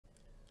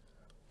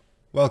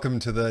Welcome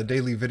to the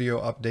daily video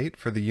update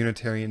for the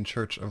Unitarian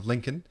Church of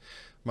Lincoln.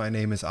 My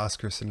name is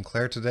Oscar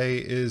Sinclair. Today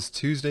is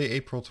Tuesday,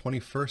 April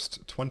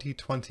 21st,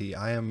 2020.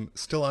 I am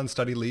still on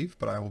study leave,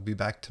 but I will be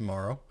back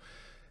tomorrow.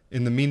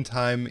 In the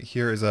meantime,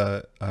 here is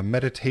a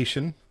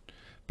meditation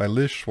by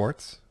Liz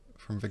Schwartz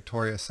from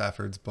Victoria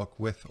Safford's book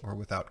With or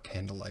Without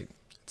Candlelight.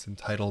 It's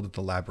entitled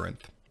The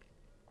Labyrinth.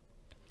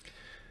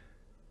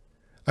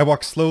 I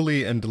walk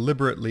slowly and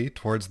deliberately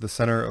towards the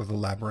center of the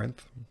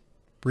labyrinth,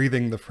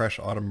 breathing the fresh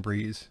autumn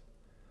breeze.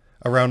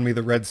 Around me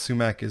the red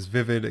sumac is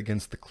vivid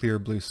against the clear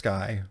blue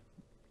sky.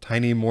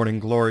 Tiny morning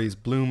glories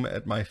bloom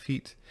at my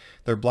feet,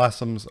 their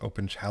blossoms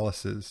open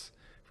chalices,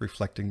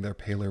 reflecting their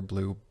paler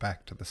blue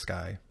back to the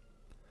sky.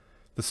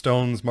 The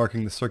stones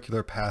marking the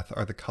circular path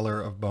are the color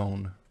of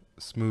bone,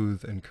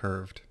 smooth and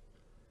curved.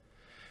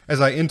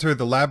 As I enter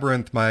the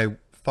labyrinth, my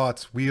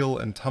thoughts wheel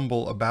and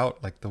tumble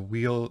about like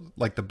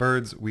the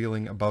birds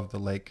wheeling above the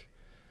lake.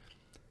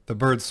 The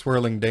birds'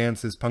 swirling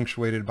dance is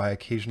punctuated by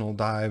occasional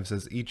dives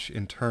as each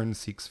in turn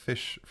seeks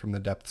fish from the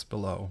depths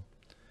below.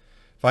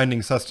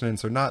 Finding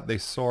sustenance or not, they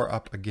soar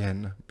up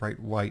again, bright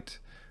white,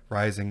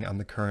 rising on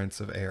the currents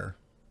of air.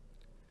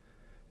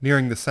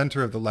 Nearing the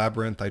center of the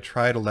labyrinth, I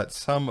try to let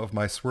some of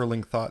my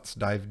swirling thoughts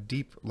dive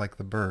deep like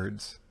the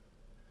birds.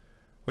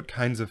 What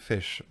kinds of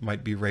fish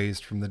might be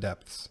raised from the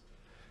depths,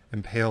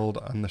 impaled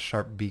on the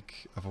sharp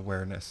beak of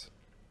awareness?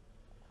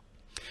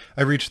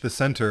 I reach the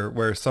center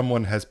where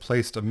someone has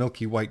placed a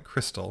milky white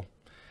crystal.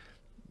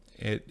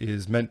 It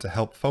is meant to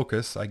help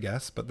focus, I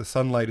guess, but the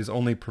sunlight is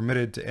only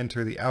permitted to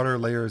enter the outer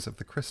layers of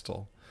the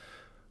crystal,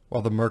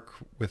 while the murk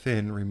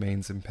within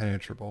remains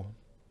impenetrable.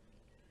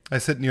 I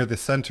sit near the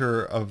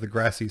center of the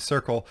grassy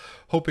circle,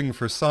 hoping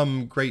for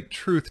some great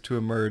truth to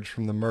emerge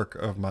from the murk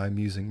of my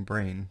musing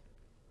brain.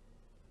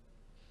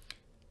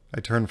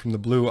 I turn from the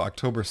blue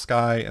October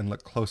sky and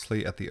look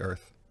closely at the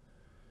earth.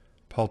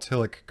 Paul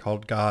Tillich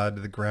called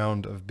God the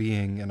ground of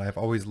being, and I've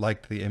always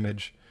liked the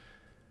image.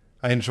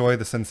 I enjoy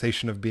the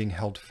sensation of being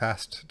held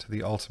fast to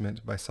the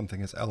ultimate by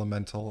something as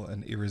elemental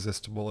and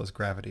irresistible as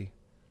gravity.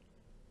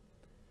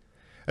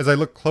 As I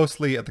look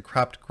closely at the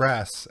cropped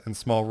grass and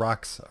small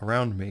rocks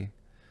around me,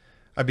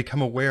 I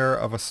become aware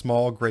of a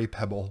small gray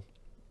pebble,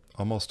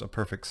 almost a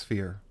perfect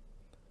sphere.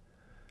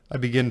 I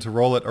begin to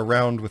roll it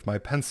around with my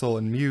pencil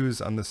and muse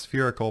on the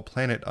spherical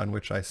planet on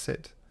which I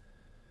sit.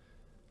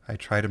 I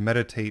try to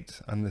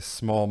meditate on this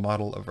small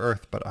model of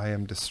Earth, but I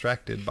am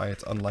distracted by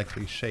its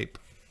unlikely shape.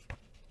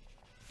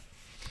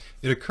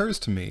 It occurs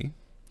to me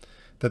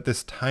that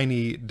this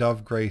tiny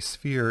dove-gray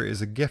sphere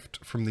is a gift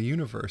from the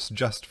universe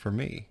just for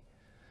me.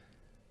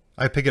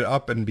 I pick it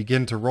up and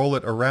begin to roll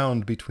it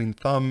around between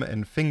thumb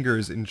and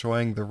fingers,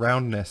 enjoying the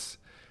roundness,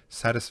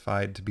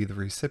 satisfied to be the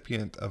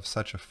recipient of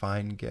such a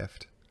fine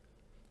gift.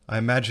 I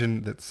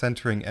imagine that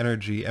centering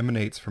energy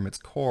emanates from its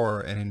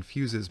core and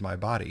infuses my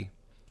body.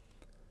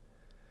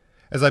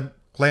 As I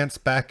glance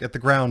back at the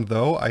ground,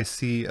 though, I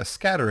see a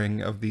scattering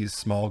of these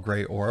small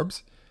gray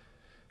orbs.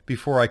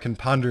 Before I can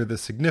ponder the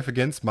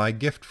significance, my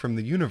gift from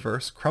the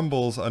universe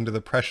crumbles under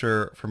the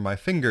pressure from my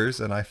fingers,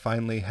 and I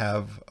finally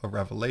have a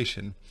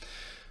revelation.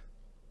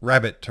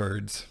 Rabbit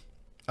turds.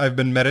 I've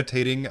been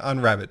meditating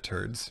on rabbit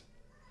turds,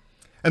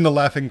 and the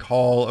laughing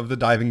call of the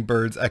diving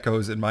birds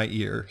echoes in my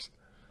ears.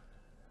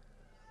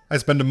 I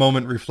spend a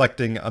moment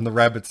reflecting on the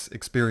rabbit's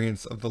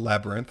experience of the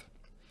labyrinth.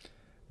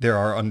 There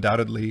are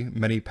undoubtedly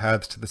many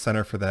paths to the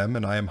center for them,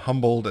 and I am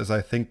humbled as I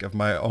think of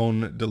my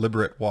own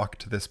deliberate walk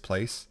to this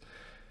place,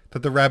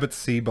 that the rabbits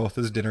see both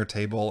as dinner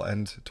table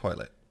and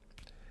toilet.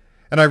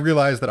 And I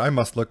realize that I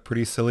must look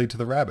pretty silly to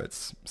the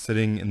rabbits,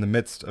 sitting in the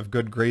midst of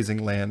good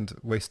grazing land,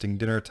 wasting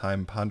dinner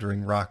time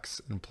pondering rocks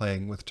and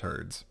playing with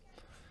turds.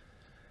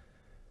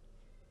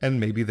 And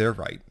maybe they're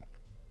right.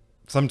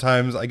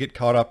 Sometimes I get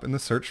caught up in the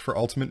search for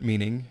ultimate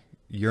meaning,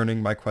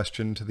 yearning my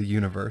question to the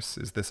universe,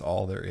 is this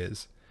all there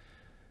is?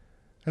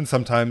 And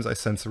sometimes I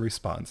sense a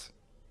response.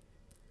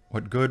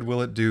 What good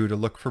will it do to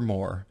look for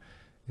more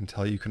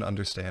until you can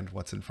understand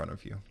what's in front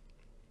of you?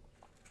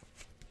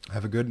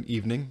 Have a good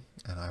evening,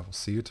 and I will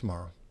see you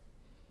tomorrow.